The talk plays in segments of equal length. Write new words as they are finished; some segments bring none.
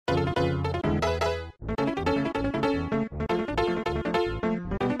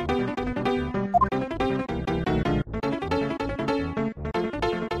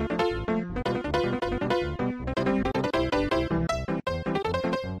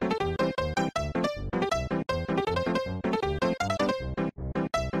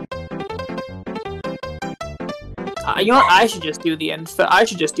You know what? I should just do the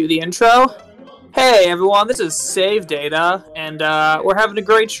intro. Hey everyone, this is Save Data, and we're having a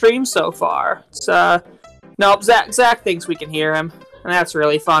great stream so far. It's nope, Zach thinks we can hear him, and that's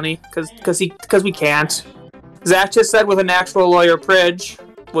really funny, cause we can't. Zach just said with an actual lawyer Pridge,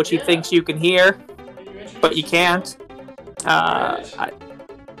 which he thinks you can hear, but you can't.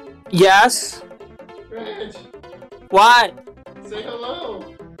 Yes. Reg, What? say hello.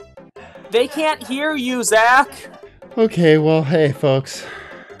 They can't hear you, Zach. Okay, well, hey, folks.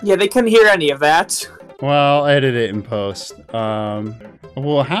 Yeah, they couldn't hear any of that. Well, I'll edit it in post.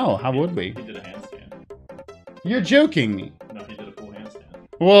 Well, how? How would we? He did a handstand. You're joking me. No, he did a full handstand.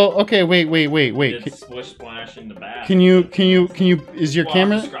 Well, okay, wait. He did splish splash in the back. Can you, is your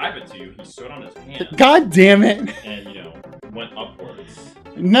camera? I'll describe it to you. He stood on his hand. God damn it. And, went upwards.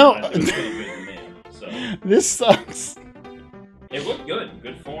 No. It was really good to me, so. This sucks. It looked good.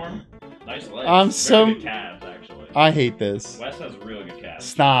 Good form. Nice legs. Very good calves, actually. I hate this. Wes has really good calves.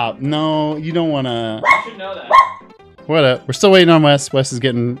 Stop. No, you don't want to. You should know that. What up? We're still waiting on Wes. Wes is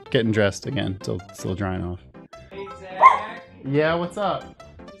getting dressed again. Still drying off. Hey Zach, Yeah, what's up?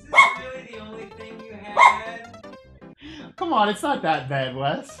 is this really the only thing you had? Come on, it's not that bad,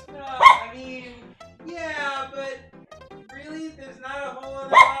 Wes. No, I mean, yeah, but really, there's not a whole other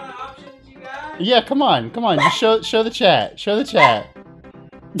lot of options you got? Yeah, come on. Just show the chat. Show the chat.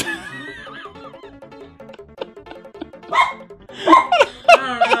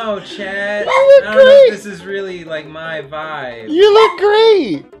 I don't know, Chad. You I look don't know great. if this is really like my vibe. You look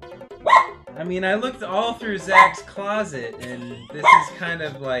great. I mean, I looked all through Zach's closet, and this is kind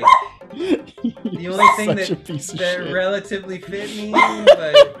of like the only thing that relatively fit me,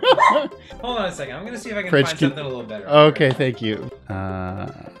 but hold on a second. I'm gonna see if I can find something a little better. Okay, thank you.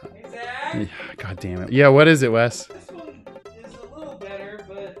 Hey, Zach? God damn it. Yeah, what is it, Wes? This one is a little better,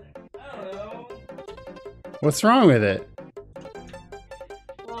 but I don't know. What's wrong with it?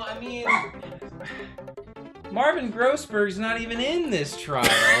 Well, I mean, Marvin Grossberg's not even in this trial.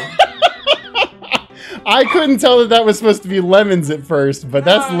 I couldn't tell that was supposed to be lemons at first, but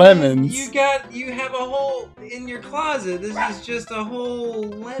that's lemons. You have a whole in your closet. This is just a whole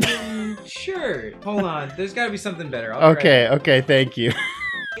lemon shirt. Hold on, there's got to be something better. Okay, thank you.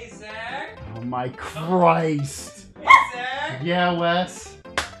 Hey Zach. Oh my Christ. Hey Zach. Yeah, Wes.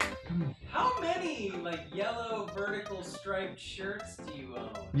 How many like yellow vertical striped shirts do you own?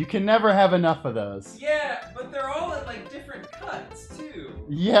 You can never have enough of those. Yeah, but they're all at like different cuts too.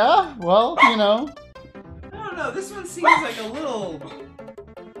 Yeah, well, I don't know. This one seems like a little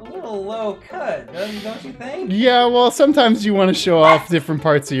low cut, don't you think? Yeah, well, sometimes you want to show off different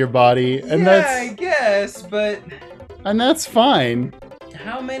parts of your body, and yeah, I guess, but that's fine.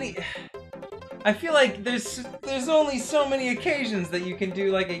 how many? I feel like there's only so many occasions that you can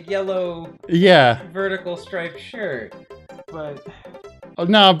do like a yellow vertical striped shirt, but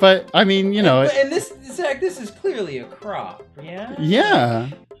no, but I mean, and this Zach, this is clearly a crop, yeah. Yeah.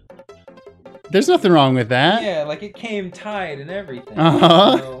 There's nothing wrong with that. Yeah, like it came tied and everything.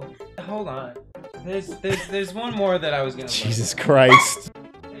 Uh-huh. So, hold on. There's one more that I was gonna. Jesus Christ.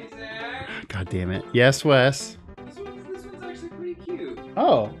 Hey Zach. God damn it. Yes, Wes. This one's actually pretty cute.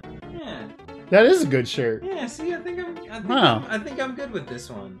 Oh, Yeah. that is a good shirt. Yeah. See, I think I'm good with this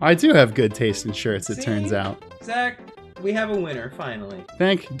one. I do have good taste in shirts, it See? turns out. Zach, we have a winner finally.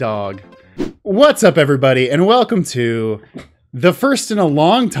 Thank dog. What's up, everybody, and welcome to the first in a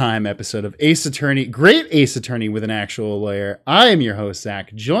long time episode of Ace Attorney, Great Ace Attorney with an Actual Lawyer. I am your host,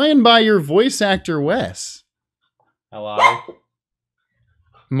 Zach, joined by your voice actor, Wes. Hello.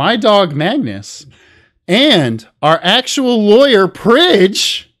 My dog, Magnus. And our actual lawyer,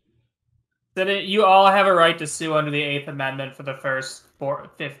 Pridge. You all have a right to sue under the 8th Amendment for the first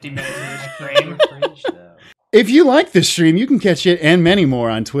 50 minutes of the stream. If you like this stream, you can catch it and many more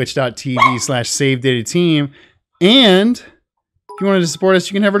on twitch.tv/SaveDataTeam. And if you wanted to support us,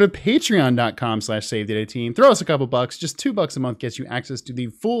 you can head over to patreon.com/SaveDataTeam. Throw us a couple bucks. Just $2 a month gets you access to the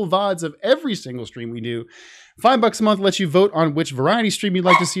full VODs of every single stream we do. $5 a month lets you vote on which variety stream you'd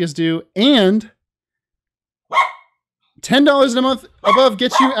like to see us do. And $10 a month above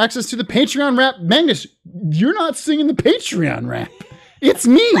gets you access to the Patreon rap. Magnus, you're not singing the Patreon rap. It's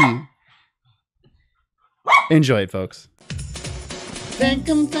me. Enjoy it, folks. Thank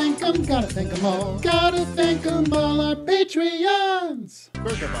 'em, gotta thank 'em all. Gotta thank 'em all, our Patreons.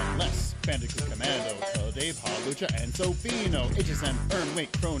 Bergabon, Les, Bandicoot Commando, Dave, Halucha, and Sofino, HSM,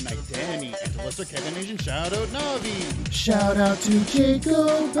 Ernwink, Crone Knight, Danny, Angelus, Kevin, Asian, shout out Navi. Shout out to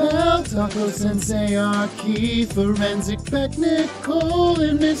Jacob, Bell, Taco Sensei, Keith, Forensic, Beck, Nicole,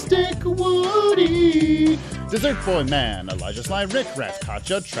 and Mystic Woody. Dessert Boy Man, Elijah Sly, Rick, Rat,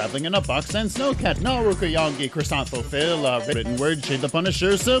 Katja, Traveling in a Box, and Snowcat, Naruka, Yongi, Chrysanthemum, Phil, Written Word, Shade the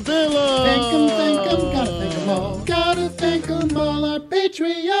Punisher, Sibylla! Thank 'em, gotta thank 'em all. Gotta thank 'em all, our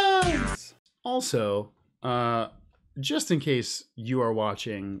Patreons! Also, just in case you are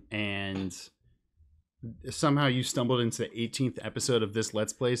watching and somehow you stumbled into the 18th episode of this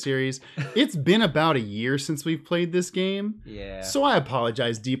Let's Play series, it's been about a year since we've played this game. Yeah. So I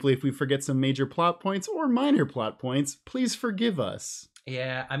apologize deeply if we forget some major plot points or minor plot points. Please forgive us.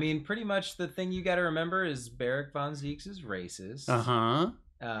 Yeah, I mean, pretty much the thing you got to remember is Beric von Zieks is racist.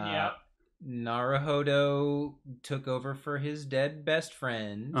 Yep. Naruhodo took over for his dead best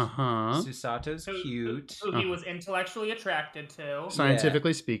friend. Susato's cute. Who he was intellectually attracted to.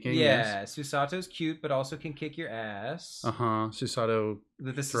 Scientifically speaking, yeah. yes. Susato's cute, but also can kick your ass. Susato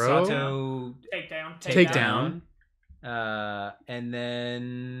With the throw? Susato Takedown. And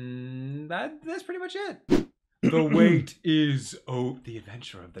then that's pretty much it. The wait is the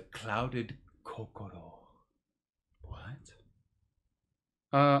adventure of the clouded Kokoro. What?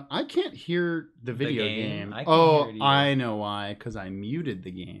 I can't hear the video game. I know why. Because I muted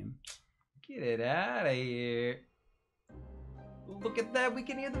the game. Get it out of here. Look at that. We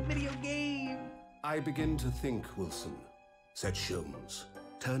can hear the video game. I begin to think, Wilson, said Sholmes,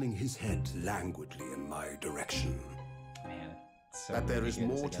 turning his head languidly in my direction, Man, so that there is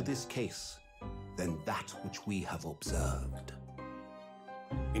more to this case than that which we have observed.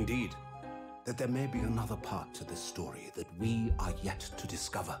 Indeed, that there may be another part to this story that we are yet to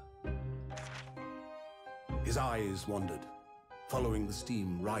discover. His eyes wandered, following the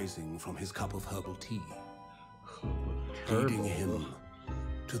steam rising from his cup of herbal tea, leading him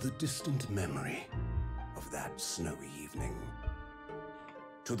to the distant memory of that snowy evening.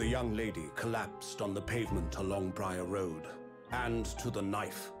 To the young lady collapsed on the pavement along Briar Road, and to the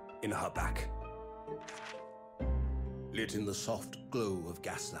knife in her back. Lit in the soft glow of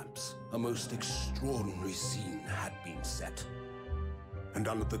gas lamps, a most extraordinary scene had been set. And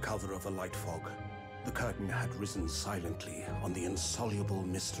under the cover of a light fog, the curtain had risen silently on the insoluble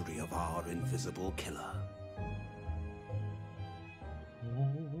mystery of our invisible killer.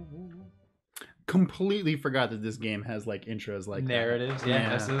 Completely forgot that this game has like intros like narratives. That.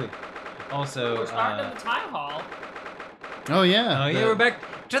 Yeah, absolutely. Also, We're starting in the time hall. Oh yeah. Oh yeah, we're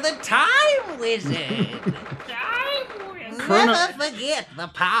back to the time wizard. Never forget the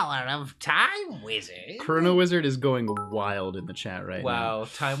power of Time Wizard. Chrono Wizard is going wild in the chat right now. Wow,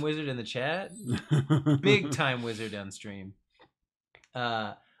 Time Wizard in the chat? Big Time Wizard on stream.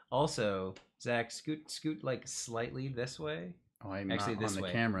 Also, Zach, scoot like slightly this way. Oh, I'm actually not this on the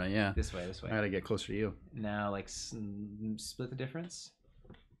way. camera, yeah. This way. I gotta get closer to you. Now, like, split the difference.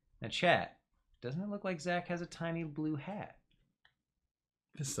 Now, chat, doesn't it look like Zach has a tiny blue hat?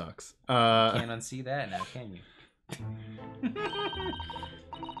 This sucks. Can't unsee that now, can you?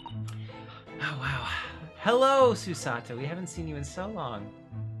 Oh wow. Hello, Susato. We haven't seen you in so long.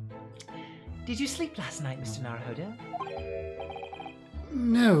 Did you sleep last night, Mr. Naruhodo?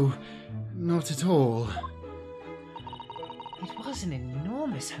 No, not at all. It was an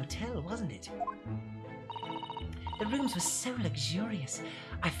enormous hotel, wasn't it? The rooms were so luxurious.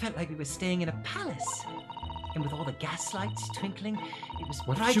 I felt like we were staying in a palace. And with all the gas lights twinkling, it was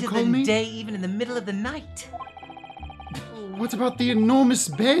What did brighter you call than me? day even in the middle of the night. What about the enormous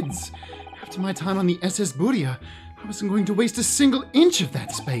beds? After my time on the SS Buria, I wasn't going to waste a single inch of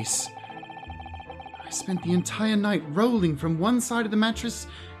that space. I spent the entire night rolling from one side of the mattress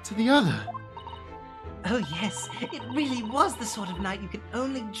to the other. Oh yes, it really was the sort of night you can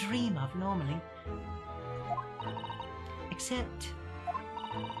only dream of normally. Except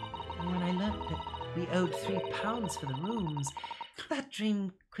when I learnt that we owed £3 for the rooms, that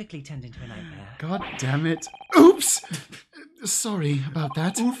dream quickly turned into a nightmare. God damn it. Oops! Sorry about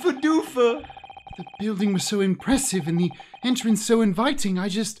that. Oofa doofa! The building was so impressive and the entrance so inviting, I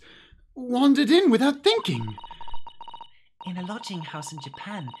just wandered in without thinking. In a lodging house in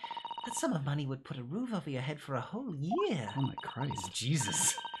Japan, that sum of money would put a roof over your head for a whole year. Oh my Christ.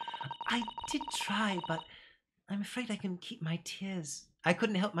 Jesus. I did try, but I'm afraid I couldn't keep my tears. I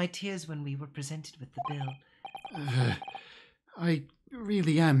couldn't help my tears when we were presented with the bill. I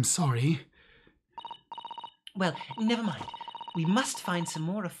really am sorry. Well, never mind. We must find some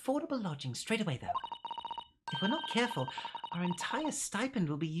more affordable lodging straight away, though. If we're not careful, our entire stipend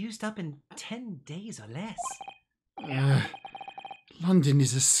will be used up in 10 days or less. London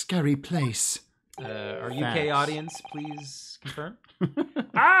is a scary place. Our UK Facts. audience, please confirm.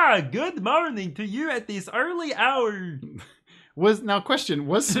 Good morning to you at this early hour. Was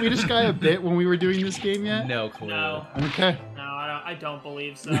Swedish Guy a bit when we were doing this game yet? No clue. No. Okay. No, I don't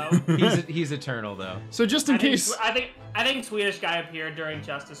believe so. He's eternal though. So just in case, I think Swedish guy appeared during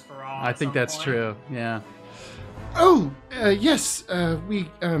Justice for All. I think that's true. Yeah. Oh, yes. We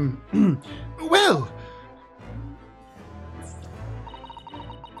well.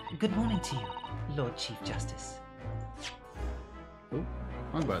 Good morning to you, Lord Chief Justice. Oh,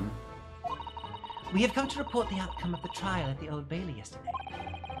 wrong button. We have come to report the outcome of the trial at the Old Bailey yesterday.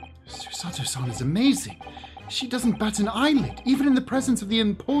 Susato-san is amazing. She doesn't bat an eyelid, even in the presence of the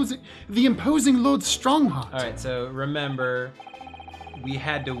imposing Lord Strongheart. All right, so remember, we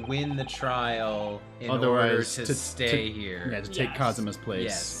had to win the trial in Otherwise, order to stay here. Yeah, to take Kazuma's place.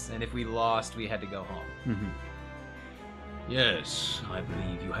 Yes, and if we lost, we had to go home. Mm-hmm. Yes, I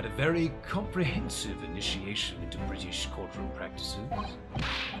believe you had a very comprehensive initiation into British courtroom practices.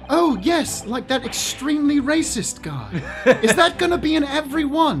 Oh, yes, like that extremely racist guy. Is that gonna be in every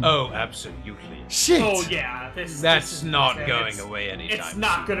one? Oh, absolutely. Shit. Oh, yeah. That's not going away anytime soon. It's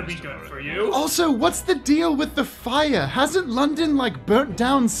not gonna be good for you. Also, what's the deal with the fire? Hasn't London, like, burnt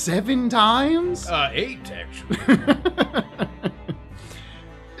down 7 times? 8, actually.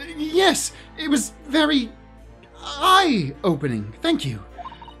 Yes, it was very eye-opening. Thank you.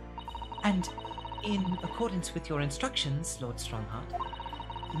 And in accordance with your instructions, Lord Strongheart,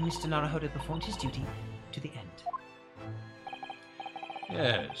 Mr. Naruhodo performed his duty to the end.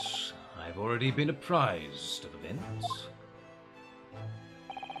 Yes, I've already been apprised of events.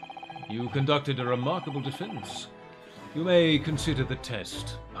 You conducted a remarkable defense. You may consider the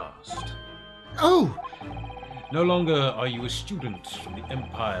test passed. Oh! No longer are you a student from the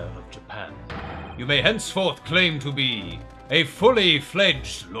Empire of Japan. You may henceforth claim to be a fully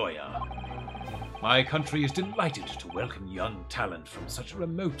fledged lawyer. My country is delighted to welcome young talent from such a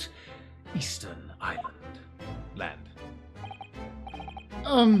remote eastern land.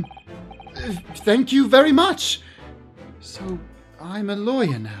 Thank you very much. So, I'm a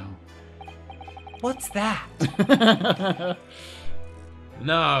lawyer now. What's that?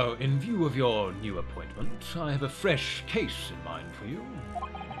 Now, in view of your new appointment, I have a fresh case in mind for you.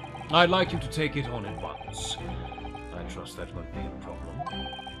 I'd like you to take it on at once. I trust that won't be a problem.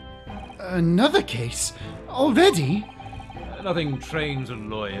 Another case? Already? Nothing trains a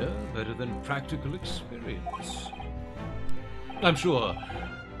lawyer better than practical experience. I'm sure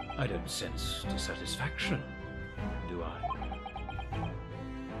I don't sense dissatisfaction, do I?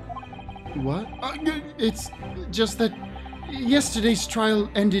 What? It's just that yesterday's trial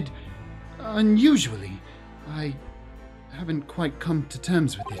ended unusually. I haven't quite come to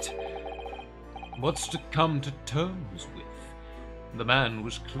terms with it. What's to come to terms with? The man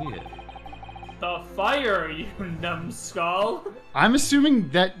was clear. The fire, you numbskull! I'm assuming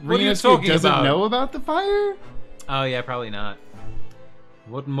that Ryunosuke doesn't know about the fire? Oh yeah, probably not.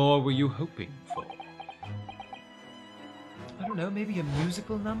 What more were you hoping for? I don't know, maybe a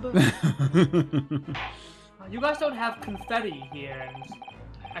musical number? You guys don't have confetti here, and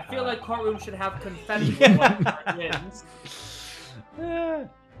I feel like courtroom should have confetti when one part wins.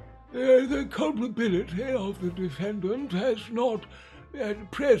 The culpability of the defendant has not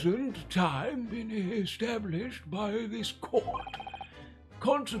at present time been established by this court.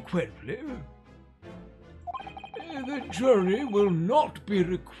 Consequently, the jury will not be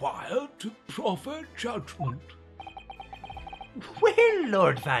required to proffer judgment. Well,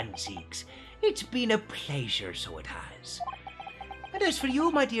 Lord Van Zieks, it's been a pleasure, so it has. And as for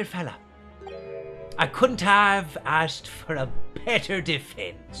you, my dear fella, I couldn't have asked for a better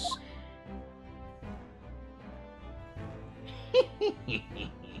defense.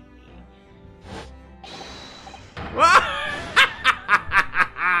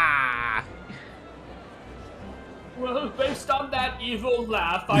 Well, based on that evil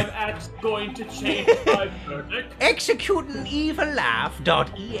laugh, I'm actually going to change my verdict. Execute an evil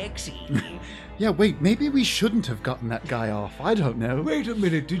laugh.exe. Yeah, wait, maybe we shouldn't have gotten that guy off. I don't know. Wait a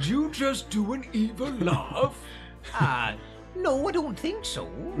minute, did you just do an evil laugh? No, I don't think so.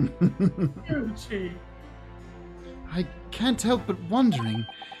 I can't help but wondering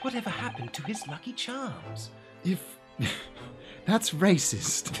Whatever happened to his lucky charms? if... That's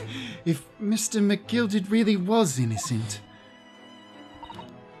racist. If Mr. McGilded really was innocent.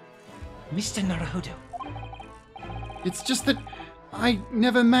 Mr. Naruhodo. It's just that I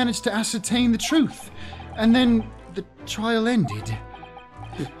never managed to ascertain the truth. And then the trial ended.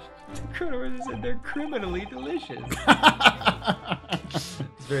 The Colonel said they're criminally delicious. It's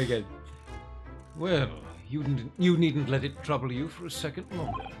very good. Well, you needn't let it trouble you for a second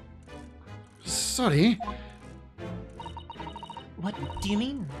longer. Sorry. What do you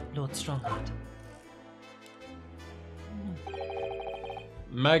mean, Lord Strongheart?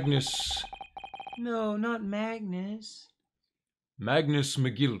 Magnus. No, not Magnus. Magnus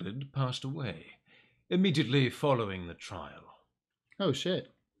McGilded passed away immediately following the trial. Oh,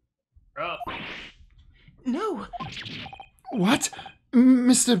 shit. Oh. No. What?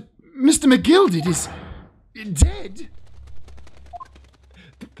 Mr. McGilded is dead?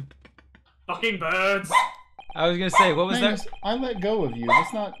 Fucking birds. I was gonna say, what was Magnus, that? I let go of you.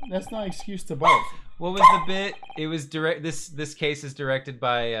 That's not excuse to both. What was the bit? It was direct. This case is directed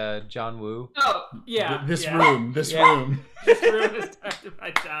by John Woo. Oh, yeah. This yeah. room. This room is directed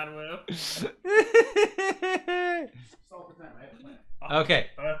by John Woo. Okay.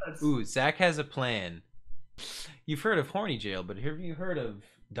 Ooh, Zach has a plan. You've heard of horny jail, but have you heard of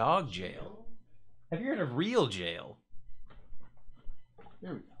dog jail? Have you heard of real jail?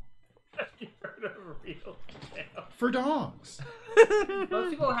 There we go. Have you heard of real jail? For dogs.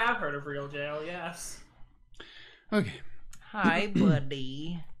 Most people have heard of real jail, yes. Okay. Hi,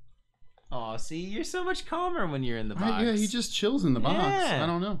 buddy. Aw, see, you're so much calmer when you're in the box. Yeah, he just chills in the box. Yeah. I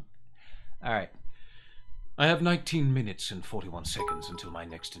don't know. All right. I have 19 minutes and 41 seconds until my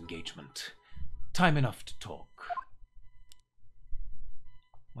next engagement. Time enough to talk.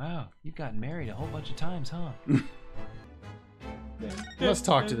 Wow, you've gotten married a whole bunch of times, huh? Let's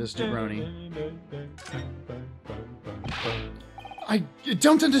talk to this jabroni. I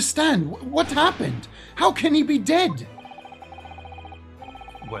don't understand. What happened? How can he be dead?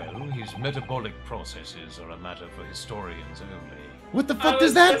 Well, his metabolic processes are a matter for historians only. What the fuck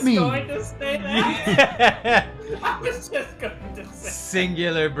does that mean? I was just going to say that. I was just going to say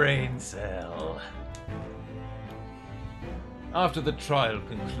Singular brain cell. After the trial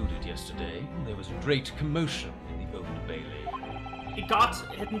concluded yesterday, there was great commotion in the Old Bailey. he got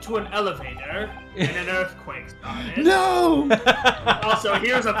into an elevator and an earthquake started. No! Also,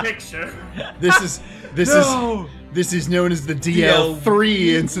 here's a picture. This is known as the DL3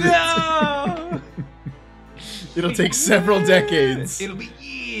 incident. No! It'll take several decades. It'll be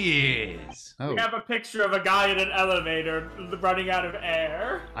years. Oh. We have a picture of a guy in an elevator running out of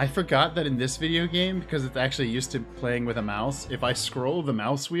air. I forgot that in this video game, because it's actually used to playing with a mouse, if I scroll the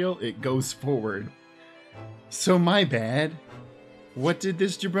mouse wheel, it goes forward. So my bad. What did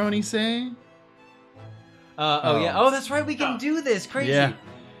this jabroni say? Yeah. Oh, that's right. We can do this. Crazy. Yeah.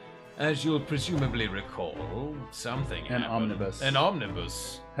 As you'll presumably recall, something An happened. omnibus. An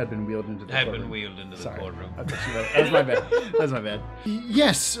omnibus Had been wheeled into the had courtroom. been wheeled into the Sorry. courtroom. That's my bad. That's my bad.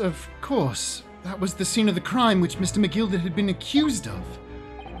 Yes, of course. That was the scene of the crime which Mr. McGilded had been accused of.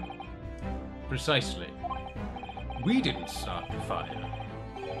 Precisely. We didn't start the fire.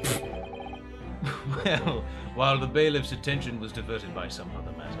 Well, while the bailiff's attention was diverted by some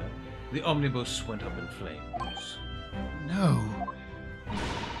other matter, the omnibus went up in flames. No.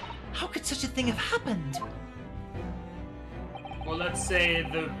 How could such a thing have happened? Well, let's say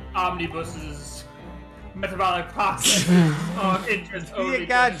the omnibus's metabolic processes are interest only. Yeah,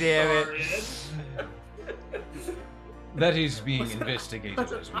 God damn it. That is being investigated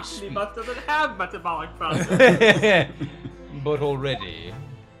But as the we speak. omnibus doesn't have metabolic processes. But already,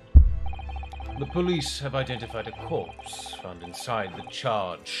 the police have identified a corpse found inside the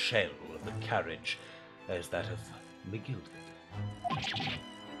charred shell of the carriage as that of McGilded.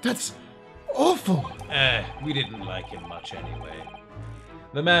 That's awful. We didn't like him much anyway.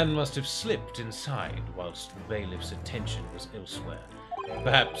 The man must have slipped inside whilst the bailiff's attention was elsewhere.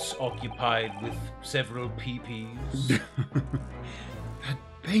 Perhaps occupied with several PPs. That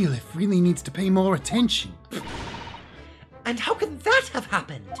bailiff really needs to pay more attention. And how could that have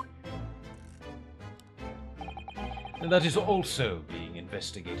happened? And that is also being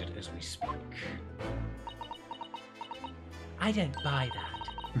investigated as we speak. I don't buy that.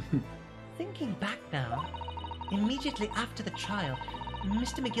 Thinking back now, immediately after the trial,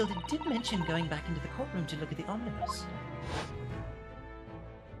 Mr. McGilded did mention going back into the courtroom to look at the omnibus.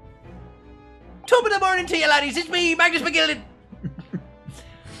 Top of the morning to you, laddies. It's me, Magnus McGilded.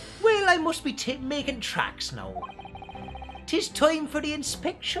 Well, I must be making tracks now. 'Tis time for the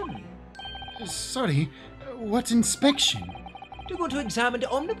inspection. Sorry, what inspection? They're going to examine the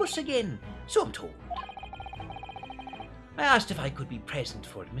omnibus again, so I'm told. I asked if I could be present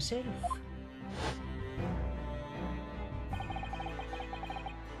for it myself.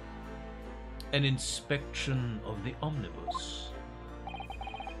 An inspection of the omnibus?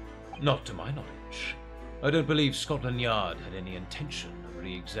 Not to my knowledge. I don't believe Scotland Yard had any intention of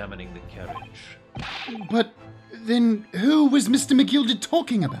re-examining the carriage. But then who was Mr. McGilded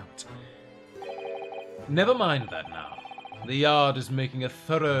talking about? Never mind that now. The Yard is making a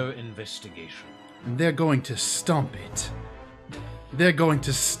thorough investigation. They're going to stomp it. They're going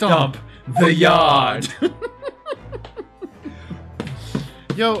to stomp the Yard.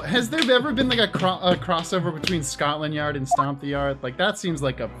 Yo, has there ever been like a crossover between Scotland Yard and Stomp the Yard? Like that seems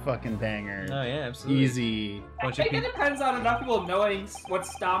like a fucking banger. Oh yeah, absolutely. Easy. I think it depends on enough people knowing what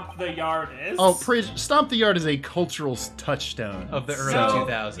Stomp the Yard is. Oh, Stomp the Yard is a cultural touchstone of the early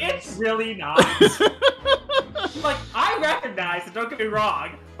 2000s. It's really not. Like, I recognize it, don't get me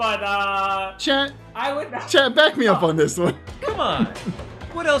wrong, but Chat, I would not. Chat, back me up on this one. Come on.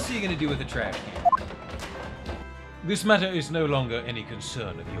 What else are you gonna do with the trash can? This matter is no longer any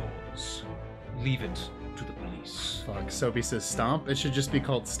concern of yours. Leave it to the police. Fuck, Soapy says Stomp. It should just be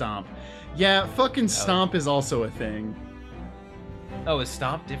called Stomp. Yeah, fucking Stomp is also a thing. Oh, is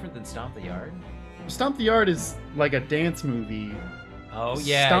Stomp different than Stomp the Yard? Stomp the Yard is like a dance movie. Oh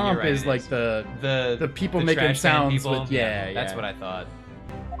yeah, Stomp you're right, is like the people the making trash can sounds people? with yeah. That's what I thought.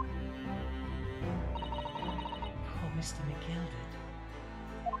 Poor Mr.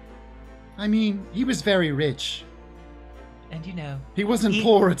 McGilded. I mean, he was very rich. And you know... He wasn't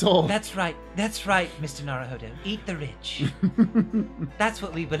poor at all. That's right, Mr. Naruhodo. Eat the rich. That's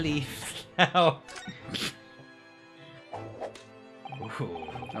what we believe. Now.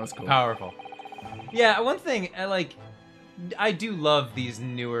 That was cool. Powerful. Yeah, one thing, I do love these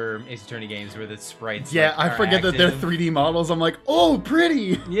newer Ace Attorney games where the sprites yeah, like, I forget that they're 3D models. I'm like, oh,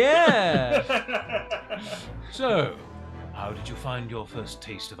 pretty! Yeah! So, how did you find your first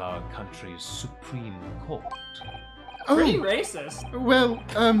taste of our country's Supreme Court? Pretty racist. Well,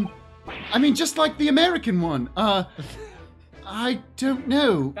 I mean, just like the American one. I don't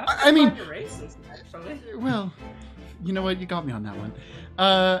know. That's I mean, racist, actually. Well, you know what? You got me on that one.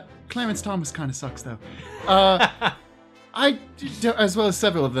 Clarence Thomas kind of sucks, though. As well as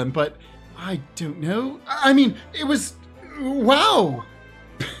several of them, but I don't know. I mean, it was... Wow!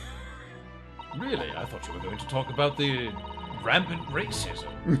 Really? I thought you were going to talk about the rampant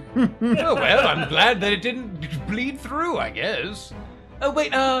racism. Oh, well, I'm glad that it didn't bleed through, I guess. Oh,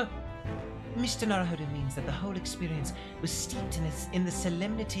 wait, Mr. Naruhodo means that the whole experience was steeped in the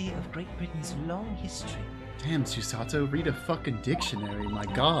solemnity of Great Britain's long history. Damn, Susato, read a fucking dictionary, my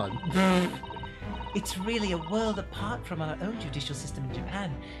god. It's really a world apart from our own judicial system in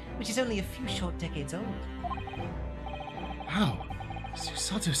Japan, which is only a few short decades old. Wow.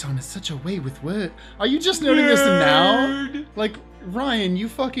 Susato-san has such a way with words. Are you just noting this now? Like, Ryan, you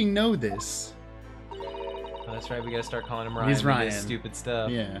fucking know this. Oh, that's right, we gotta start calling him Ryan. He's when he Ryan. does stupid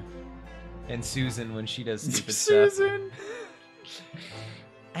stuff. Yeah. And Susan when she does stupid stuff. Susan!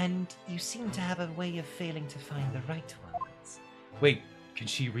 And you seem to have a way of failing to find the right ones. Wait, can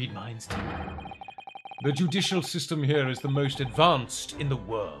she read minds too? The judicial system here is the most advanced in the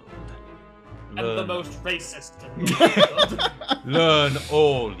world. And the most racist in the world. Learn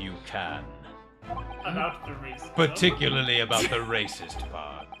all you can. About the racism. Particularly about the racist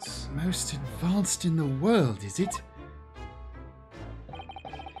parts. Most advanced in the world, is it?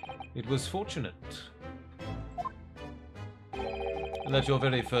 It was fortunate that your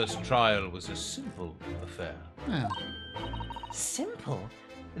very first trial was a simple affair. Well, simple?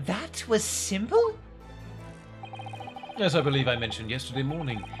 That was simple? As I believe I mentioned yesterday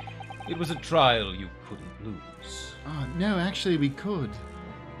morning, it was a trial you couldn't lose. oh, no, actually we could.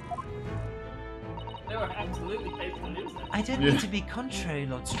 They were absolutely paid to lose it. I don't mean to be contrary,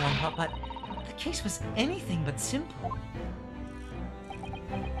 Lord Strongheart, but the case was anything but simple.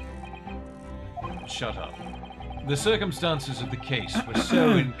 Shut up. The circumstances of the case were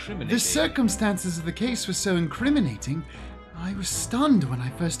so incriminating. The circumstances of the case were so incriminating, I was stunned when I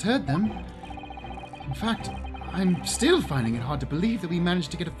first heard them. In fact, I'm still finding it hard to believe that we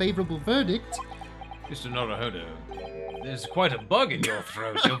managed to get a favorable verdict. Mr. Naruhodo, there's quite a bug in your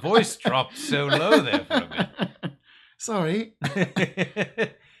throat. Your voice dropped so low there for a bit. Sorry.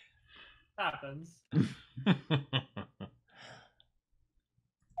 Happens.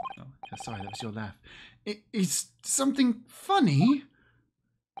 Oh, sorry, that was your laugh. Is something funny?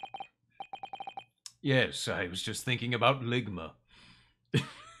 Yes, I was just thinking about Ligma.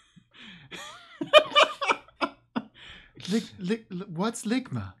 What's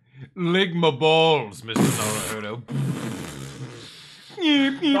Ligma? Ligma balls, Mr. Naruhodo.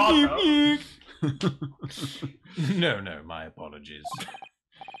 No, my apologies.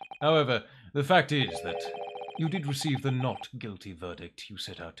 However, the fact is that you did receive the not guilty verdict you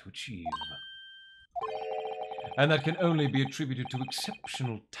set out to achieve. And that can only be attributed to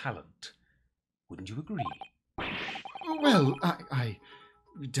exceptional talent. Wouldn't you agree? Well, I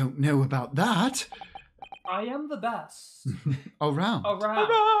don't know about that. I am the best. Around. Around.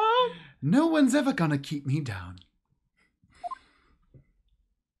 No one's ever gonna keep me down.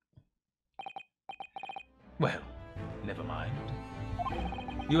 Well, never mind.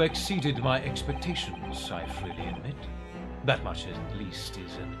 You exceeded my expectations, I freely admit. That much, at least,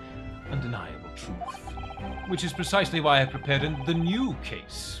 is an undeniable truth. Which is precisely why I prepared the new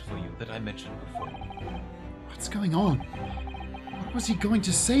case for you that I mentioned before. What's going on? What was he going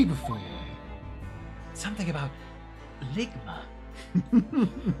to say before? Something about ligma.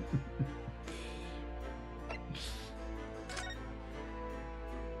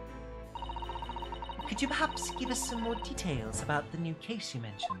 Could you perhaps give us some more details about the new case you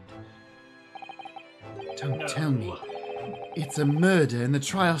mentioned? Don't tell me. It's a murder and the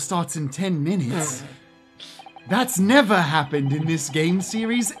trial starts in 10 minutes. That's never happened in this game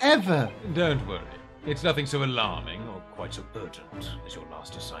series, ever. Don't worry. It's nothing so alarming or quite so urgent as your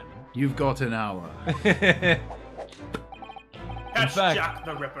last assignment. You've got an hour. Catch Jack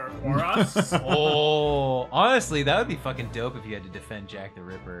the Ripper for us. Oh, honestly, that would be fucking dope if you had to defend Jack the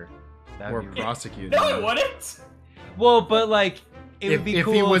Ripper. Or prosecute No, him. it wouldn't. Well, but like, it would be if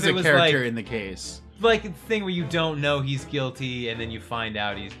cool he was if it a was character like, in the case. like a thing where you don't know he's guilty and then you find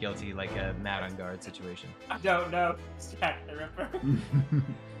out he's guilty, like a Matt on Guard situation. I don't know. It's Jack the Ripper.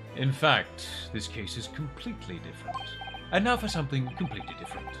 In fact, this case is completely different. And now for something completely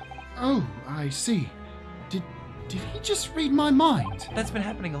different. Oh, I see. Did he just read my mind? That's been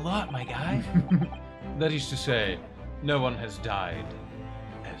happening a lot, my guy. That is to say, no one has died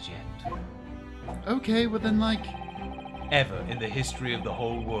as yet. Okay, well then, like... Ever in the history of the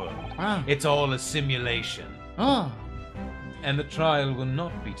whole world. Wow. It's all a simulation. Ah. And the trial will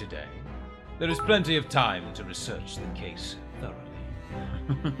not be today. There is plenty of time to research the case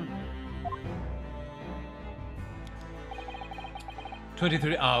thoroughly.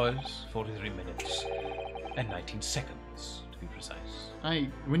 23 hours, 43 minutes, and 19 seconds, to be precise.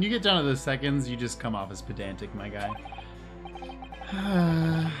 When you get down to those seconds, you just come off as pedantic, my guy.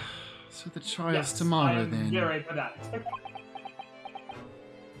 So the trial's tomorrow, then. Very pedantic.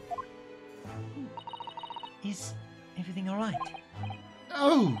 Is everything alright?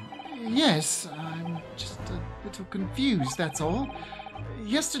 Oh, yes. I'm just a little confused, that's all.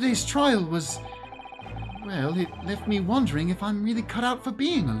 Yesterday's trial was... Well, it left me wondering if I'm really cut out for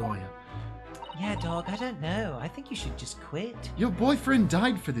being a lawyer. Yeah, dog, I don't know. I think you should just quit. Your boyfriend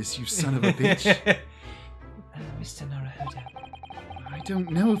died for this, you son of a bitch. Mr. Naruhodo. I don't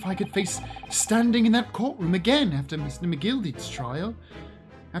know if I could face standing in that courtroom again after Mr. McGildy's trial.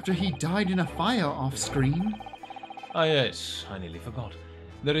 After he died in a fire off-screen. Ah yes, I nearly forgot.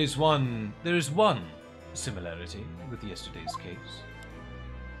 There is one similarity with yesterday's case.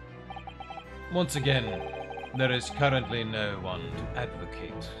 Once again, there is currently no one to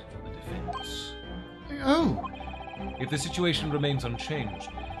advocate for the defense. Oh! If the situation remains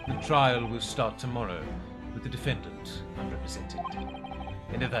unchanged, the trial will start tomorrow with the defendant unrepresented.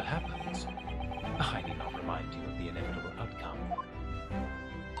 And if that happens, I need not remind you of the inevitable outcome.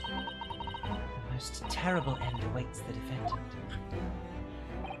 The most terrible end awaits the defendant.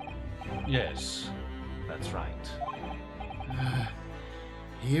 Yes, that's right.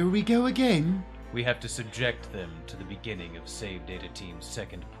 Here we go again. We have to subject them to the beginning of Save Data Team's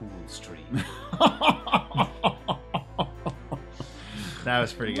second pool stream. That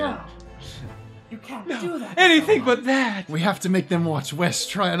was pretty good. No. You can't do that. Anything but that! We have to make them watch Wes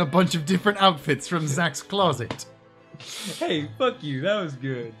try on a bunch of different outfits from Zach's closet. Hey, fuck you. That was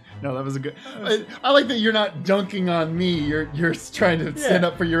good. No, that was a good... I like that you're not dunking on me. You're trying to stand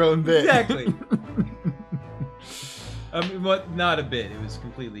up for your own bit. Exactly. Not a bit. It was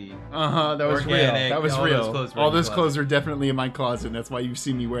completely that was organic. real. That was All real. those clothes were All in the those closet. clothes are definitely in my closet, and that's why you've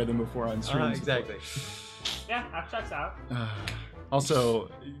seen me wear them before on streams. Exactly. Yeah, that checks out. Also,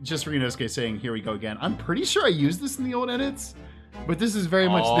 just for Inosuke saying, here we go again. I'm pretty sure I used this in the old edits, but this is very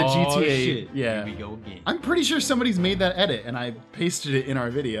much the GTA. Shit. Yeah. Here we go again. I'm pretty sure somebody's made that edit, and I pasted it in our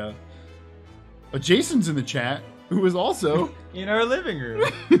video. Jason's in the chat, who is also... in our living room.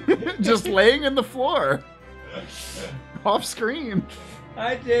 just laying in the floor. Off screen.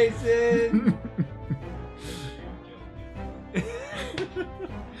 Hi, Jason.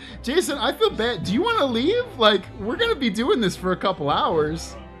 Jason, I feel bad. Do you want to leave? Like, we're going to be doing this for a couple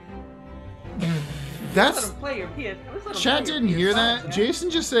hours. That's... Play your PS. Chat didn't hear that.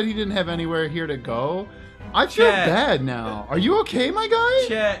 Jason just said he didn't have anywhere here to go. I feel bad now. Are you okay, my guy?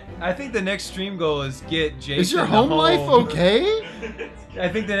 Chat, I think the next stream goal is get Jason Is your home life okay? I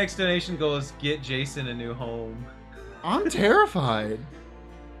think the next donation goal is get Jason a new home. I'm terrified.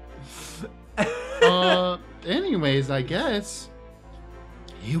 Anyways, I guess.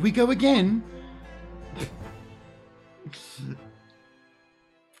 Here we go again.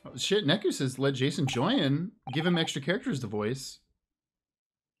 Oh, shit, Neku says let Jason join. Give him extra characters to voice.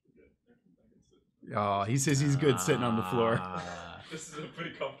 Oh, he says he's good sitting on the floor. This is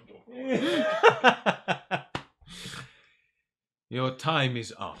pretty comfortable. Your time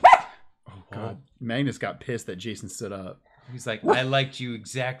is up. Oh, God. Magnus got pissed that Jason stood up. He's like, I liked you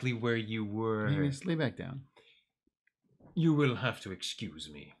exactly where you were. Magnus, lay back down. You will have to excuse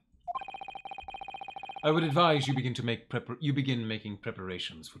me. I would advise you begin making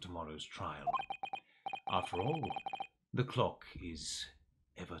preparations for tomorrow's trial. After all, the clock is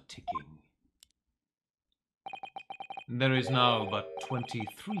ever ticking. There is now but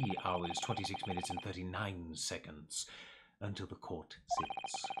 23 hours, 26 minutes, and 39 seconds until the court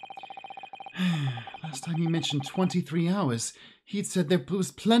sits. Last time he mentioned 23 hours, he'd said there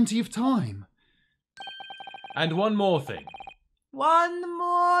was plenty of time. And one more thing. One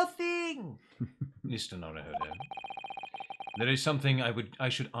more thing. Mr. Naruhodo. There is something I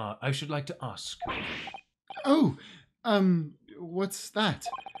should like to ask. Oh, what's that?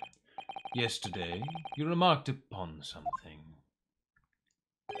 Yesterday, you remarked upon something.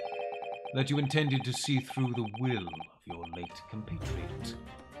 That you intended to see through the will of your late compatriot,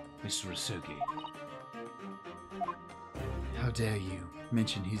 Mr. Asogi. How dare you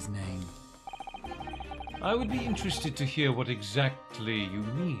mention his name? I would be interested to hear what exactly you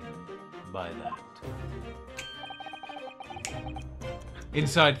mean by that.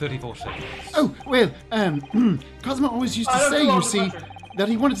 Inside 34 seconds. Oh, well, Cosmo always used to say, you see, that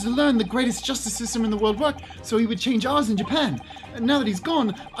he wanted to learn the greatest justice system in the world work, so he would change ours in Japan. And now that he's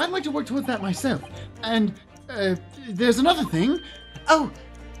gone, I'd like to work towards that myself. And, there's another thing. Oh!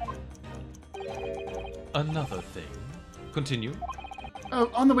 Another thing. Continue. Oh,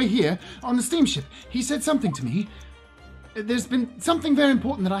 on the way here, on the steamship, he said something to me. There's been something very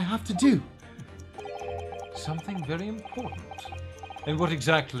important that I have to do. Something very important? And what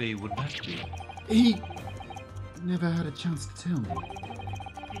exactly would that be? He never had a chance to tell me.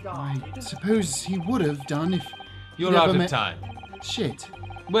 I suppose he would have done if... You're out of time. Shit.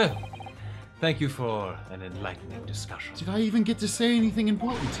 Well, thank you for an enlightening discussion. Did I even get to say anything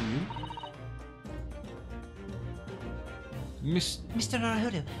important to you? Mr.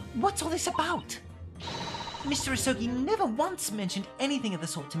 Naruhodo, what's all this about? Mr. Asogi never once mentioned anything of the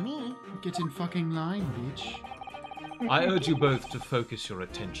sort to me. Get in fucking line, bitch. I urge you both to focus your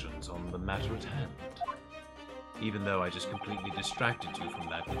attentions on the matter at hand. Even though I just completely distracted you from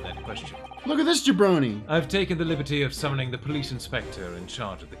that with that question. Look at this jabroni! I've taken the liberty of summoning the police inspector in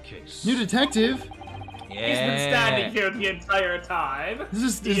charge of the case. New detective? Yeah. He's been standing here the entire time.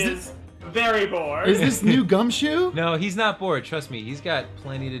 He is very bored. Is this new gumshoe? No, he's not bored. Trust me, he's got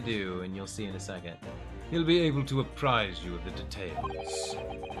plenty to do, and you'll see in a second. He'll be able to apprise you of the details.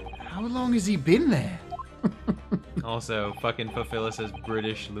 How long has he been there? Also, fucking Fulfilla says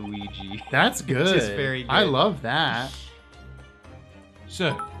British Luigi. That's good. Just very good. I love that.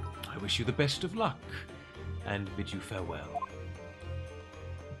 So, I wish you the best of luck, and bid you farewell.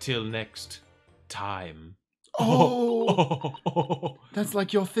 Till next time. Oh! That's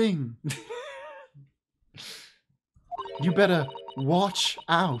like your thing. You better watch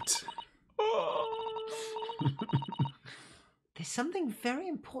out. There's something very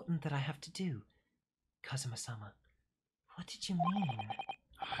important that I have to do. Kazuma-sama, what did you mean?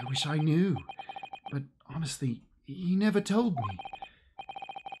 I wish I knew. But honestly, he never told me.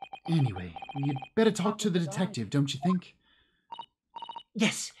 Anyway, you'd better talk to the detective, don't you think?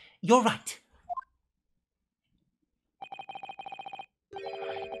 Yes, you're right.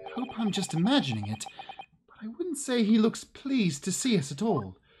 I hope I'm just imagining it, but I wouldn't say he looks pleased to see us at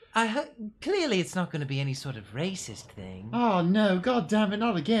all. Clearly it's not going to be any sort of racist thing. Oh no, god damn it,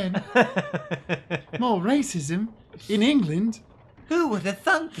 not again. More racism? In England? Who would have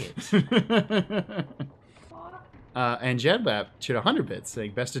thunk it? And Jedbap chewed 100 bits,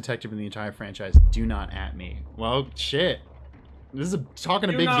 saying, best detective in the entire franchise, do not at me. Well, shit. This is talking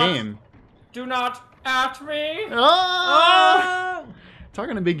a big game. Do not at me! Oh!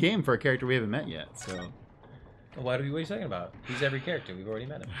 Talking a big game for a character we haven't met yet, so... What are you talking about? He's every character. We've already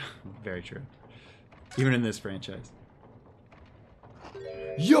met him. Very true. Even in this franchise.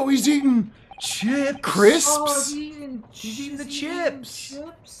 Yo, he's eating chips. Crisps. Oh, he's eating the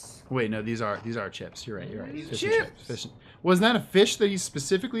chips. Wait, no, these are chips. You're right. You're right. These Fish and chips. Fish and... Was that a fish that he's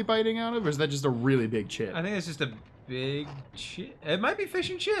specifically biting out of, or is that just a really big chip? I think it's just a big chip. It might be fish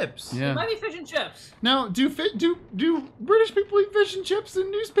and chips. Yeah. It might be fish and chips. Now, do British people eat fish and chips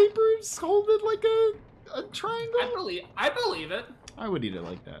in newspapers? Hold it like a triangle? I believe it. I would eat it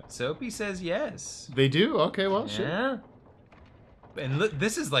like that. Soapy says yes. They do? Okay, well, shit. Yeah. And look,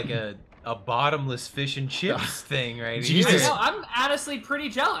 this is like a bottomless fish and chips thing right Jesus. here. No, I'm honestly pretty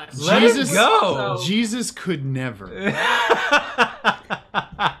jealous. Let Jesus, it go. So... Jesus could never.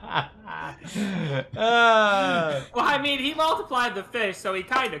 Well, I mean, he multiplied the fish, so he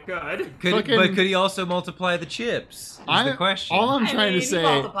kind of could. But could he also multiply the chips? Is the question. All I'm trying to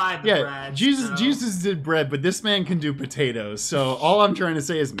say, bread, Jesus did bread, but this man can do potatoes. So all I'm trying to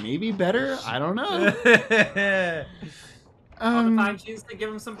say is maybe better. I don't know. Multiplying cheese to give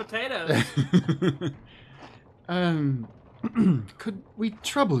him some potatoes. Could we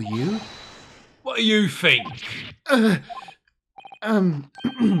trouble you? What do you think?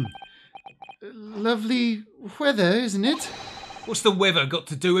 Lovely weather, isn't it? What's the weather got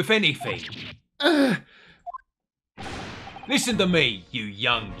to do with anything? Listen to me, you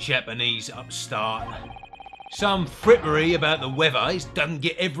young Japanese upstart. Some frippery about the weather doesn't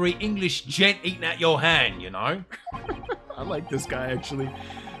get every English gent eating out your hand, you know? I like this guy, actually.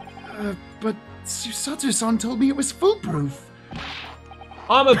 But Susato-san told me it was foolproof.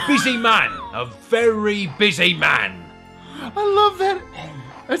 I'm a busy man, a very busy man. I love that.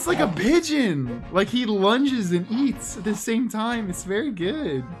 It's like a pigeon. Like he lunges and eats at the same time. It's very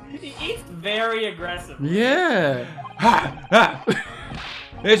good. He eats very aggressively. Yeah.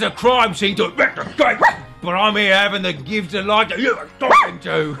 There's a crime scene to investigate, but I'm here having the gift of life that you were talking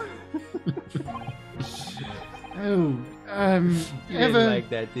to. Oh, You didn't like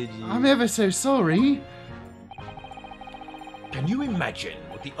that, did you? I'm ever so sorry. Can you imagine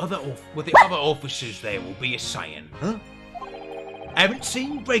what the other officers there will be saying, huh? Haven't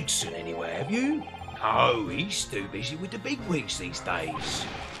seen Gregson anywhere, have you? Oh, he's too busy with the big wigs these days.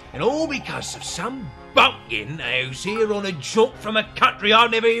 And all because of some bumpkin who's here on a jaunt from a country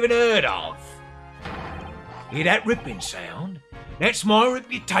I've never even heard of. Hear that ripping sound? That's my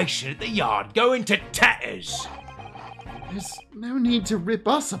reputation at the yard going to tatters. There's no need to rip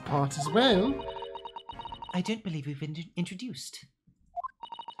us apart as well. I don't believe we've been introduced.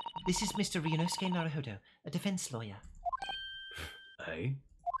 This is Mr. Ryunosuke Naruhodo, a defense lawyer. Hey?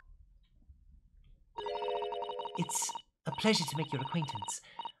 It's a pleasure to make your acquaintance.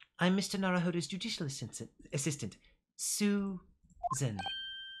 I'm Mr. Naruhodo's judicial assistant, Susan.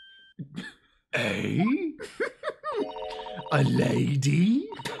 Eh? A lady?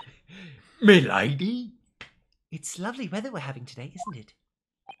 Milady? It's lovely weather we're having today, isn't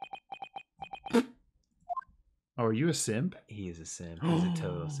it? Oh, are you a simp? He is a simp. He's a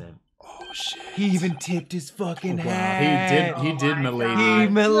total simp. Oh shit! He even tipped his fucking Wow, hat. he did milady. He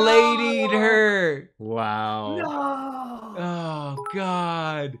miladied her. Wow. No! Oh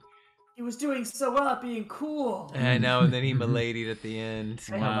God. He was doing so well at being cool. I know, and then he miladied at the end.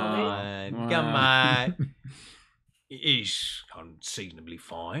 Come on. Come on. He's unseasonably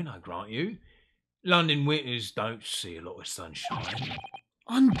fine, I grant you. London winters don't see a lot of sunshine.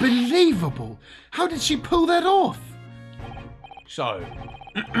 Unbelievable! How did she pull that off? So,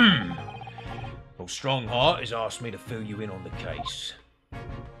 well, Strongheart has asked me to fill you in on the case.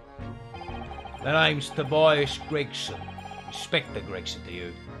 The name's Tobias Gregson. Inspector Gregson to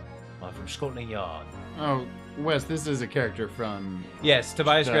you. I'm from Scotland Yard. Oh, Wes, this is a character from Yes,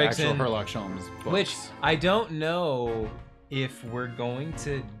 Tobias the Gregson. actual Sherlock Holmes books. Which I don't know if we're going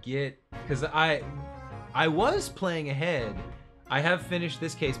to get, because I was playing ahead. I have finished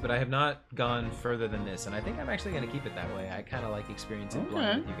this case, but I have not gone further than this, and I think I'm actually going to keep it that way. I kind of like experiencing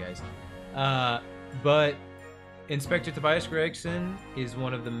blind with you guys. But Inspector Tobias Gregson is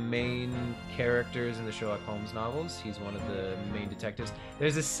one of the main characters in the Sherlock Holmes novels. He's one of the main detectives.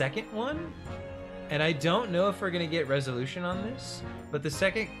 There's a second one, and I don't know if we're going to get resolution on this, but the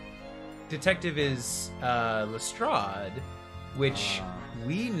second detective is Lestrade, which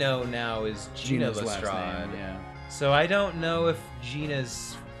we know now is Gina Lestrade. Yeah. So I don't know if Gina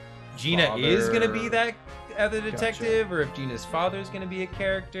is going to be that other detective, or if Gina's father is going to be a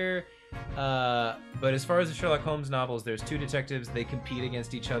character. But as far as the Sherlock Holmes novels, there's two detectives. They compete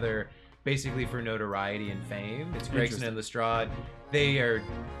against each other basically for notoriety and fame. It's Gregson and Lestrade. They are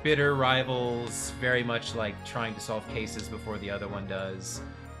bitter rivals, very much like trying to solve cases before the other one does,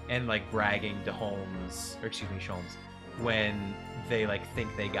 and like bragging to Sholmes, when they like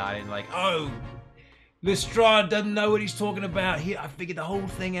think they got it, and like, oh, Lestrade doesn't know what he's talking about. I figured the whole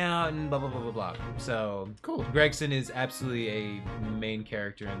thing out, and blah, blah, blah, blah, blah. So, cool. Gregson is absolutely a main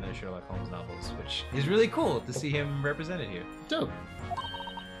character in the Sherlock Holmes novels, which is really cool to see him represented here. Dope.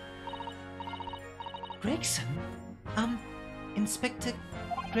 Gregson? Inspector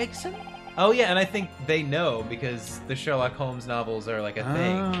Gregson? Oh, yeah, and I think they know, because the Sherlock Holmes novels are like a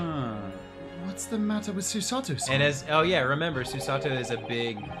thing. What's the matter with Susato-san? And remember, Susato is a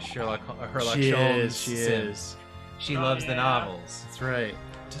big Sherlock Holmes She simp. is. She loves the novels. That's right.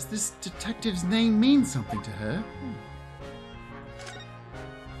 Does this detective's name mean something to her?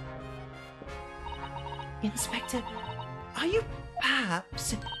 Inspector, are you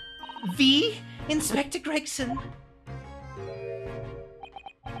perhaps the Inspector Gregson?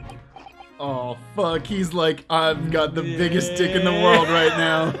 Oh, fuck. He's like, I've got the biggest dick in the world right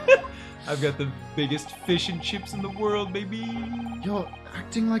now. I've got the biggest fish and chips in the world, baby. You're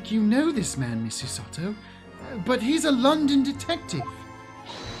acting like you know this man, Miss Usato. But he's a London detective.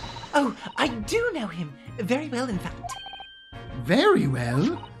 Oh, I do know him. Very well, in fact. Very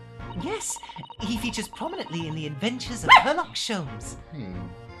well. Yes, he features prominently in the adventures of Sherlock Sholmes. Hey,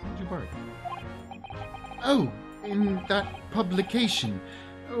 where'd you work? Oh, in that publication.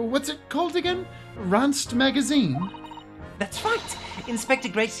 What's it called again? Ranst Magazine? That's right. Inspector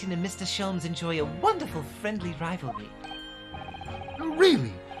Gregson and Mr. Sholmes enjoy a wonderful friendly rivalry.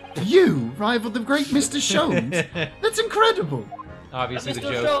 Really? You rival the great Mr. Sholmes? That's incredible. Obviously, the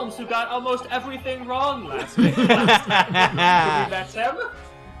Mr. joke. Sholmes, who got almost everything wrong last week. That's him.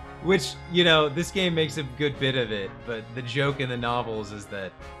 Which, you know, this game makes a good bit of it, but the joke in the novels is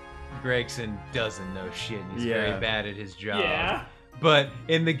that Gregson doesn't know shit and he's very bad at his job. Yeah. But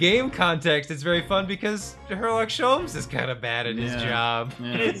in the game context, it's very fun because Sherlock Sholmes is kind of bad at his job.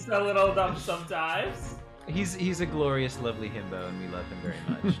 Yeah. It's a little dumb sometimes. He's a glorious, lovely himbo, and we love him very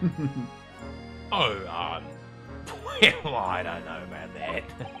much. Well, I don't know about that.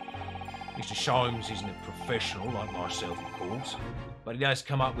 Mr. Sholmes isn't a professional like myself, of course, but he does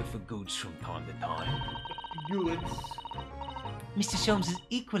come up with the goods from time to time. Goods. Mr. Sholmes is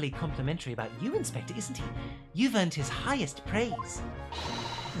equally complimentary about you, Inspector, isn't he? You've earned his highest praise.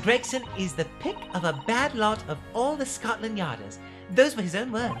 Gregson is the pick of a bad lot of all the Scotland Yarders. Those were his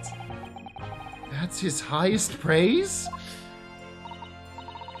own words. That's his highest praise?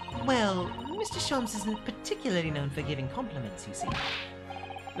 Well, Mr. Sholmes isn't particularly known for giving compliments, you see.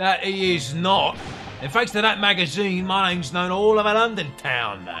 That he is not. And thanks to that magazine, my name's known all over London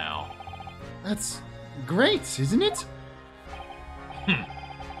town now. That's great, isn't it? I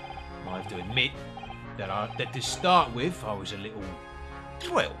have to admit that to start with, I was a little,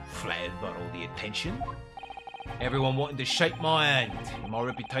 well, flattered by all the attention. Everyone wanted to shake my hand, and my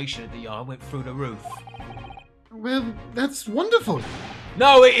reputation at the yard went through the roof. Well, that's wonderful.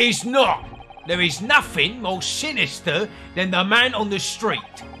 No, it is not. There is nothing more sinister than the man on the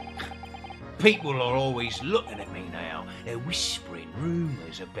street. People are always looking at me now. They're whispering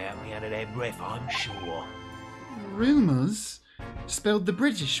rumours about me under their breath, I'm sure. Rumours? Spelled the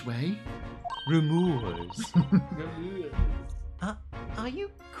British way? Rumours. Are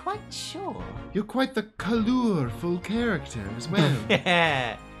you quite sure? You're quite the colourful character as well.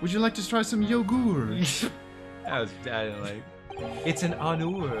 Yeah. Would you like to try some yogurt? I don't like. It's an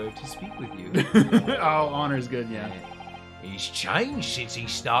honor to speak with you. Oh, honor's good, yeah. He's changed since he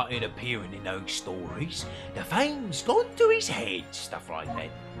started appearing in those stories. The fame's gone to his head, stuff like that.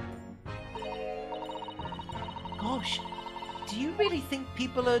 Gosh, do you really think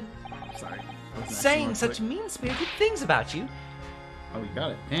people are Sorry. saying such mean-spirited things about you? Oh, you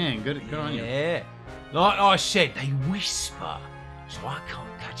got it. Dang, good on you. Yeah. Like I said, they whisper, so I can't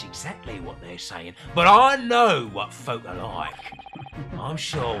catch exactly what they're saying, but I know what folk are like. I'm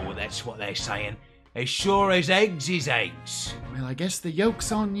sure that's what they're saying. As sure as eggs is eggs. Well, I guess the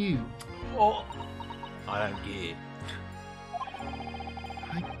yoke's on you. Oh, I don't get it.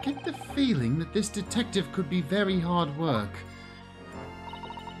 I get the feeling that this detective could be very hard work.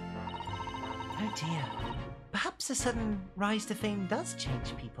 Oh dear. Perhaps a sudden rise to fame does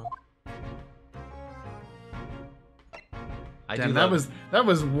change people. Damn, that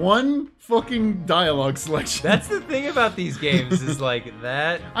was one fucking dialogue selection. That's the thing about these games is like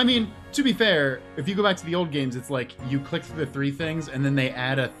that. I mean, to be fair, if you go back to the old games, it's like you click through the 3 things and then they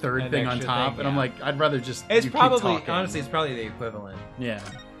add a third An thing on extra top, thing, and I'm yeah. like, I'd rather just. It's you keep probably talking. honestly, it's probably the equivalent. Yeah.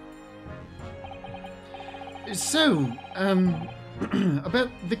 So, about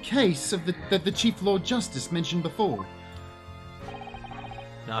the case of that the Chief Lord Justice mentioned before.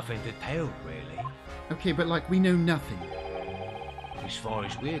 Nothing to tell, really. Okay, but like we know nothing. As far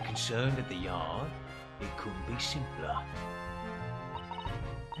as we're concerned at the yard, it couldn't be simpler.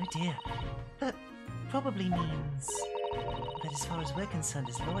 Oh dear. That probably means that as far as we're concerned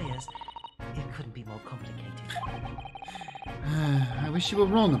as lawyers, it couldn't be more complicated. I wish you were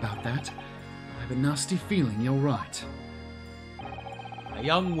wrong about that. I have a nasty feeling you're right. A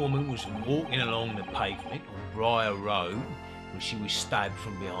young woman was walking along the pavement on Briar Road when she was stabbed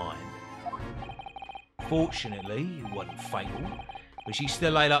from behind. Fortunately, it wasn't fatal, but she's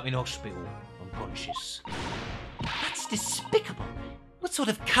still laid up in hospital, unconscious. That's despicable! What sort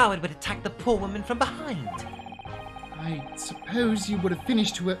of coward would attack the poor woman from behind? I suppose you would have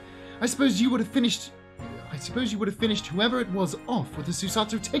finished I suppose you would have finished whoever it was off with a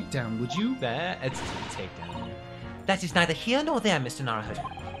Susato takedown, would you? It's a takedown. That is neither here nor there, Mr. Naruhodo.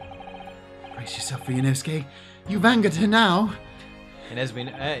 Brace yourself, Ryunosuke. You've angered her now. And as we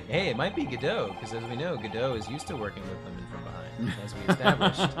hey, it might be Godot, because as we know, Godot is used to working with women from behind, as we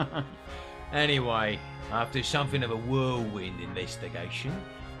established. Anyway, after something of a whirlwind investigation,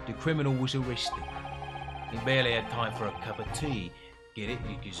 the criminal was arrested. He barely had time for a cup of tea. Get it?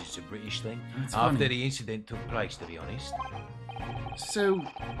 Because it's a British thing. That's After funny. the incident took place, to be honest. So,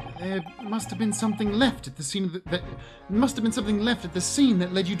 there must have been something left at the scene of that must have been something left at the scene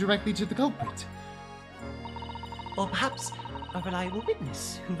that led you directly to the culprit. Or perhaps a reliable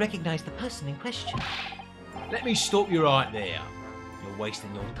witness who recognized the person in question. Let me stop you right there. You're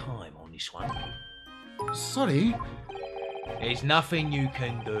wasting your time on this one. Sorry. There's nothing you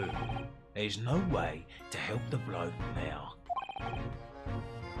can do. There's no way to help the bloke now.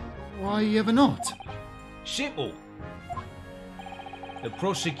 Why ever not? Simple. The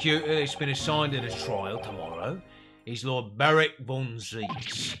prosecutor that's been assigned to the trial tomorrow is Lord Barrick von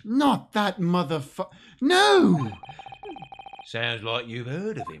Zeeks. Not that motherfucker. No! Sounds like you've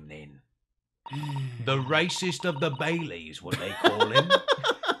heard of him then. The racist of the Bailey is what they call him.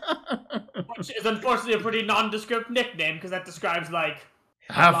 Which is unfortunately a pretty nondescript nickname, because that describes, like,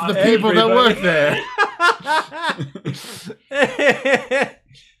 half the people that work there.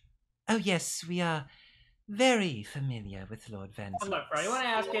 Oh yes, we are very familiar with Lord Van And look, for anyone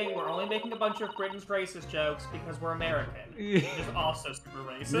asking, we're only making a bunch of Britain's racist jokes because we're American. Which is also super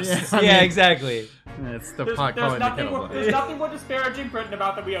racist. Yeah, exactly. That's the There's pot calling the kettle black. there's nothing more disparaging Britain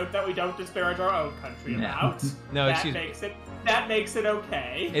about that we don't disparage our own country about. No, that excuse makes it that makes it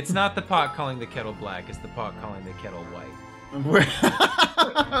okay. It's not the pot calling the kettle black, it's the pot calling the kettle white.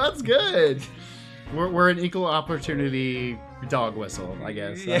 That's good. We're an equal opportunity dog whistle, I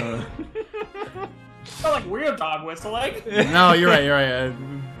guess. Yeah. It's not like we're dog whistling. No, you're right.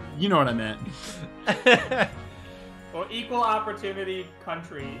 You know what I meant. Well, equal opportunity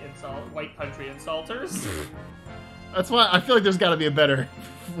white country insulters. That's why I feel like there's got to be a better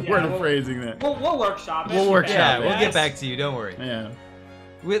word of we'll- phrasing that. We'll workshop it. We'll workshop Yeah, it. we'll get back to you, don't worry. Yeah.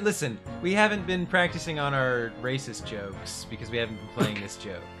 Listen, we haven't been practicing on our racist jokes because we haven't been playing this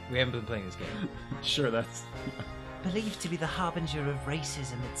joke. We haven't been playing this game. Sure, that's believed to be the harbinger of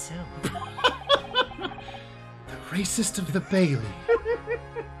racism itself. the racist of the Bailey.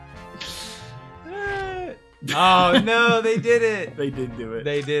 Oh no, they did it! They did do it.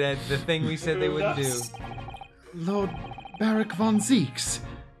 They did it. The thing we said they wouldn't do. Lord Barrick von Zeeks,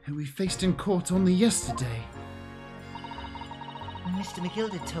 who we faced in court only yesterday. Mr.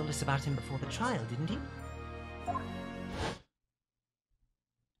 McGilded told us about him before the trial, didn't he?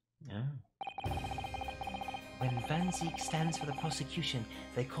 Yeah. When Van Zeek stands for the prosecution,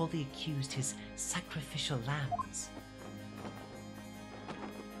 they call the accused his sacrificial lambs.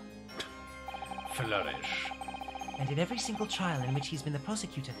 Flourish. And in every single trial in which he's been the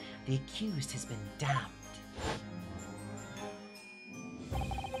prosecutor, the accused has been damned.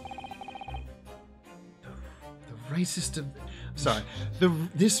 The racist of... Sorry.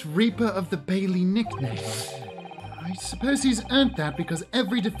 This Reaper of the Bailey nickname. I suppose he's earned that because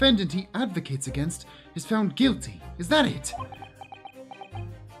every defendant he advocates against is found guilty. Is that it?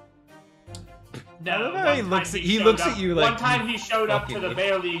 No, I don't know, one he time looks showed at you like one time you he showed up to fucking the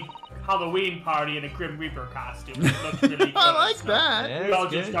Bailey Halloween party in a Grim Reaper costume. It looked really good. I like so that. Yeah, We all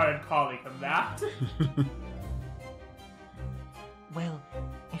that's just good. started calling him that. Well,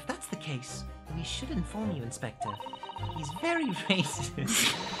 if that's the case, we should inform you, Inspector. He's very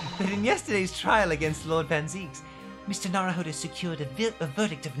racist. But in yesterday's trial against Lord Van Zeeks, Mr. Naruhodo secured a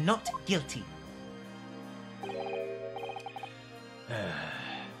verdict of not guilty.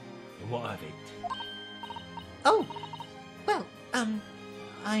 What of it? Oh, well,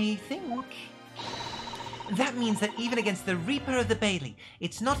 I think... that means that even against the Reaper of the Bailey,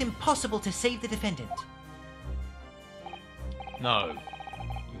 it's not impossible to save the defendant. No.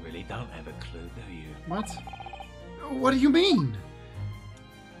 You really don't have a clue, do you? What? What do you mean?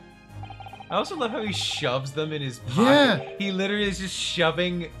 I also love how he shoves them in his pocket. Yeah. He literally is just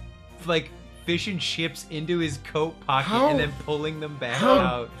shoving, like, fish and chips into his coat pocket How- and then pulling them back How,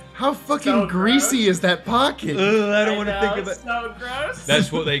 out. how fucking So greasy gross. is that pocket? I don't want to think of It's it. so gross.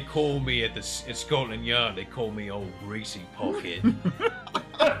 That's what they call me at Scotland Yard. They call me Old Greasy Pocket.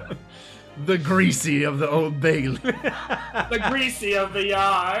 The greasy of the Old Bailey. the greasy of the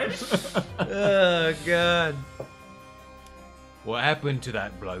yard. Oh, God. What happened to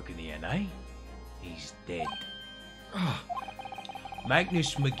that bloke in the NA? He's dead.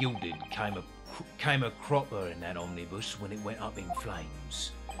 Magnus McGilded came a cropper in that omnibus when it went up in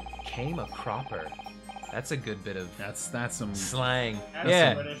flames. Came a cropper. That's a good bit of That's some slang. That's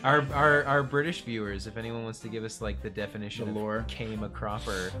Yeah, some British our British viewers, if anyone wants to give us like the definition The of lore. came a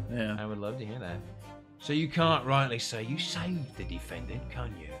cropper, Yeah. I would love to hear that. So you can't rightly say you saved the defendant,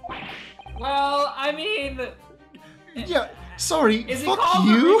 can you? Well, I mean... Yeah, sorry, Is he fuck called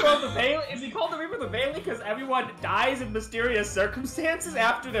you! the Reaper of the Bailey? Is he called the Reaper of the Bailey because everyone dies in mysterious circumstances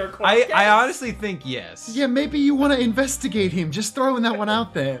after their court case? I honestly think yes. Yeah, maybe you want to investigate him. Just throwing that one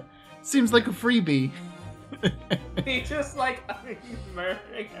out there. Seems like a freebie. He just like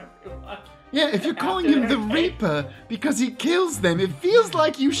murdering everyone. Yeah, if you're calling him the Reaper because he kills them, it feels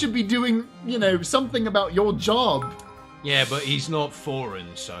like you should be doing, something about your job. Yeah, but he's not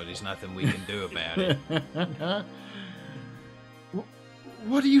foreign, so there's nothing we can do about it.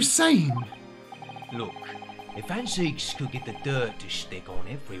 What are you saying? Look, if Anziques could get the dirt to stick on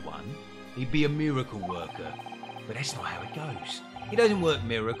everyone, he'd be a miracle worker. But that's not how it goes. He doesn't work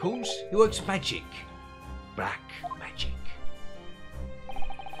miracles, he works magic. Black magic.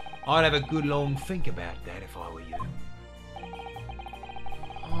 I'd have a good long think about that if I were you.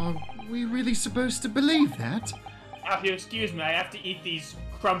 Are we really supposed to believe that? If you excuse me, I have to eat these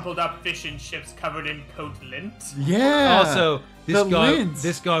crumpled up fish and chips covered in coat lint. Yeah. Also, the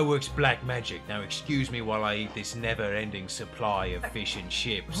this guy works black magic. Now excuse me while I eat this never-ending supply of fish and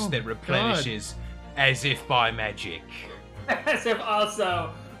chips that replenishes as if by magic. As if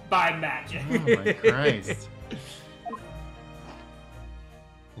also by magic. Oh my Christ.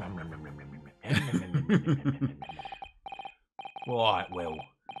 Right, well,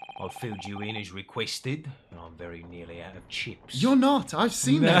 I've filled you in as requested, and I'm very nearly out of chips. You're not. I've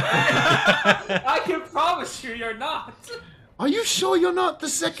seen that. I can promise you you're not. Are you sure you're not the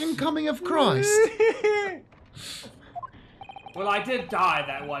second coming of Christ? Well, I did die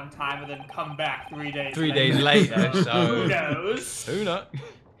that one time and then come back 3 days 3 later. days later, so... Who knows? Who knows?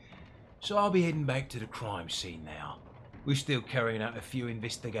 So I'll be heading back to the crime scene now. We're still carrying out a few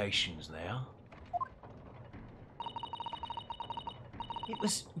investigations now. It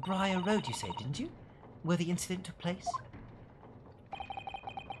was Briar Road, you said, didn't you? Where the incident took place?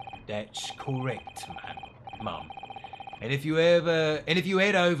 That's correct, Mum. And if you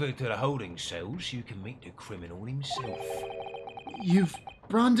head over to the holding cells, you can meet the criminal himself. You've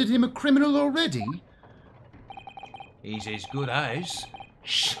branded him a criminal already? He's as good as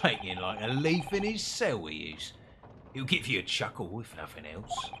shaking like a leaf in his cell, he is. He'll give you a chuckle, if nothing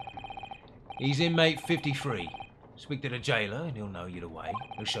else. He's inmate 53. Speak to the jailer and he'll know you the way.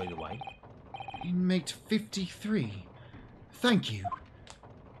 He'll show you the way. Inmate 53. Thank you.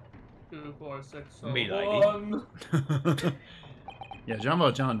 2, 4, 6, Me lady. 1. Yeah, John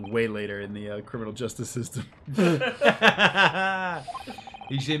Valjean way later in the criminal justice system.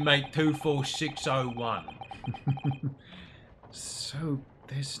 He's inmate 24601. So,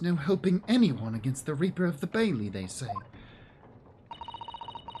 there's no helping anyone against the Reaper of the Bailey, they say.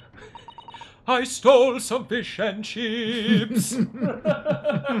 I stole some fish and chips. God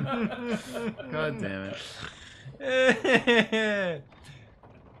damn it.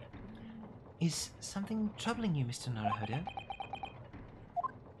 Is something troubling you, Mr. Naruhodo?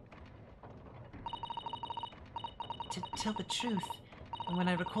 To tell the truth, and when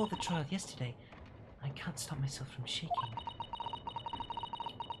I recall the trial yesterday, I can't stop myself from shaking.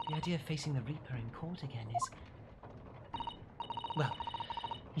 The idea of facing the Reaper in court again is... Well,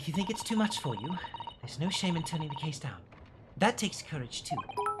 if you think it's too much for you, there's no shame in turning the case down. That takes courage, too.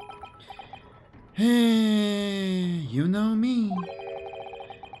 You know me.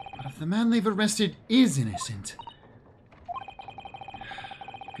 But if the man they've arrested is innocent,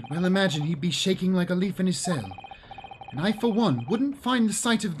 you could well imagine he'd be shaking like a leaf in his cell. And I, for one, wouldn't find the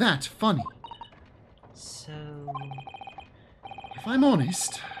sight of that funny. So... If I'm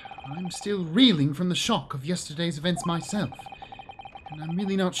honest, I'm still reeling from the shock of yesterday's events myself. And I'm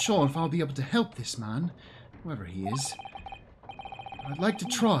really not sure if I'll be able to help this man, whoever he is. But I'd like to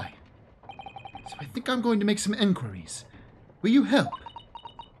try. So I think I'm going to make some enquiries. Will you help?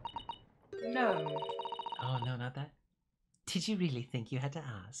 No. Oh, no, not that. Did you really think you had to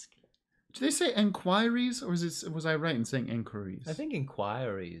ask? Did they say enquiries, or was I right in saying enquiries? I think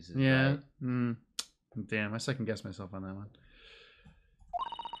inquiries. Is Yeah. right. Damn, I second guessed myself on that one.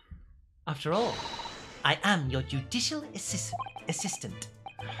 After all, I am your judicial assistant.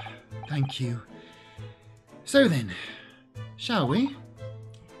 Thank you. So then, shall we?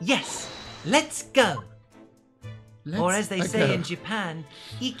 Yes, let's go. Let's Or as they say go. in Japan,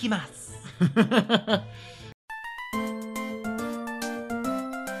 ikimasu.